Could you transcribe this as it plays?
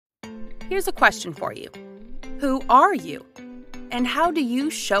Here's a question for you. Who are you? And how do you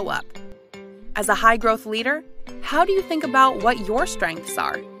show up? As a high-growth leader, how do you think about what your strengths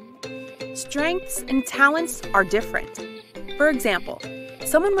are? Strengths and talents are different. For example,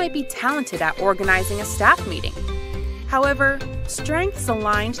 someone might be talented at organizing a staff meeting. However, strengths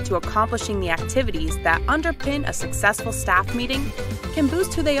aligned to accomplishing the activities that underpin a successful staff meeting can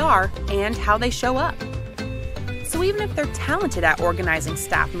boost who they are and how they show up. So even if they're talented at organizing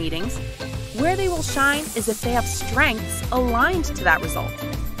staff meetings, where they will shine is if they have strengths aligned to that result.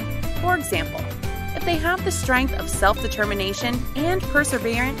 For example, if they have the strength of self-determination and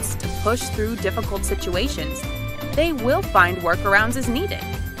perseverance to push through difficult situations, they will find workarounds as needed.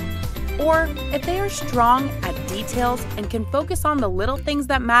 Or if they are strong at details and can focus on the little things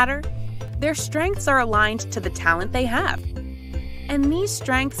that matter, their strengths are aligned to the talent they have. And these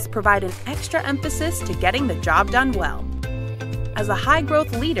strengths provide an extra emphasis to getting the job done well. As a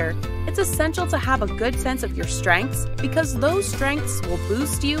high-growth leader, it's essential to have a good sense of your strengths because those strengths will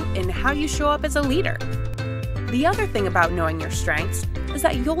boost you in how you show up as a leader. The other thing about knowing your strengths is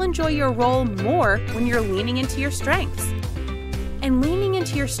that you'll enjoy your role more when you're leaning into your strengths. And leaning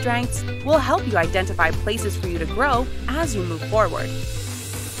into your strengths will help you identify places for you to grow as you move forward.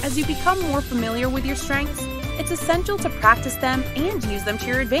 As you become more familiar with your strengths, it's essential to practice them and use them to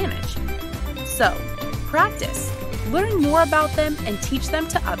your advantage. So, practice. Learn more about them and teach them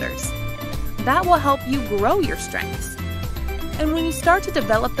to others. That will help you grow your strengths. And when you start to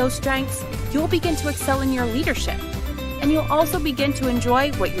develop those strengths, you'll begin to excel in your leadership. And you'll also begin to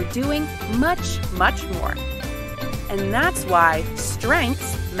enjoy what you're doing much, much more. And that's why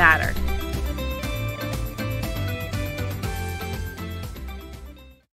strengths matter.